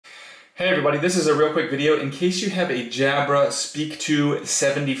Hey everybody, this is a real quick video in case you have a Jabra Speak2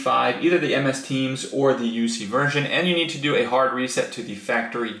 75, either the MS Teams or the UC version, and you need to do a hard reset to the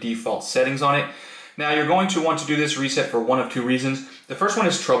factory default settings on it. Now you're going to want to do this reset for one of two reasons. The first one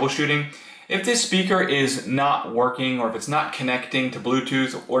is troubleshooting. If this speaker is not working, or if it's not connecting to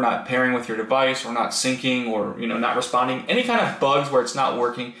Bluetooth, or not pairing with your device, or not syncing, or not responding, any kind of bugs where it's not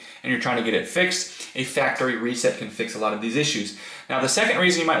working and you're trying to get it fixed, a factory reset can fix a lot of these issues. Now the second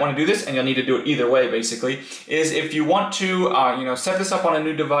reason you might want to do this, and you'll need to do it either way basically, is if you want to set this up on a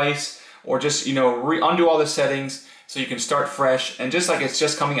new device, or just undo all the settings so you can start fresh, and just like it's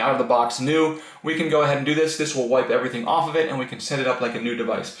just coming out of the box new, we can go ahead and do this. This will wipe everything off of it and we can set it up like a new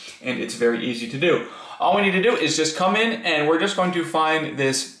device, and it's very easy to do. All we need to do is just come in, and we're just going to find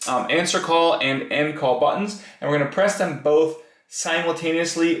this answer call and end call buttons, and we're going to press them both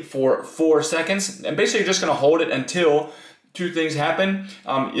simultaneously for 4 seconds, and basically you're just going to hold it until two things happen.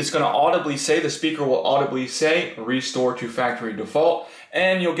 It's going to audibly say, the speaker will audibly say, restore to factory default,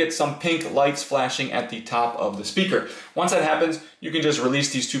 and you'll get some pink lights flashing at the top of the speaker. Once that happens, you can just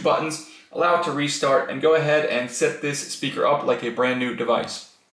release these two buttons, allow it to restart, and go ahead and set this speaker up like a brand new device.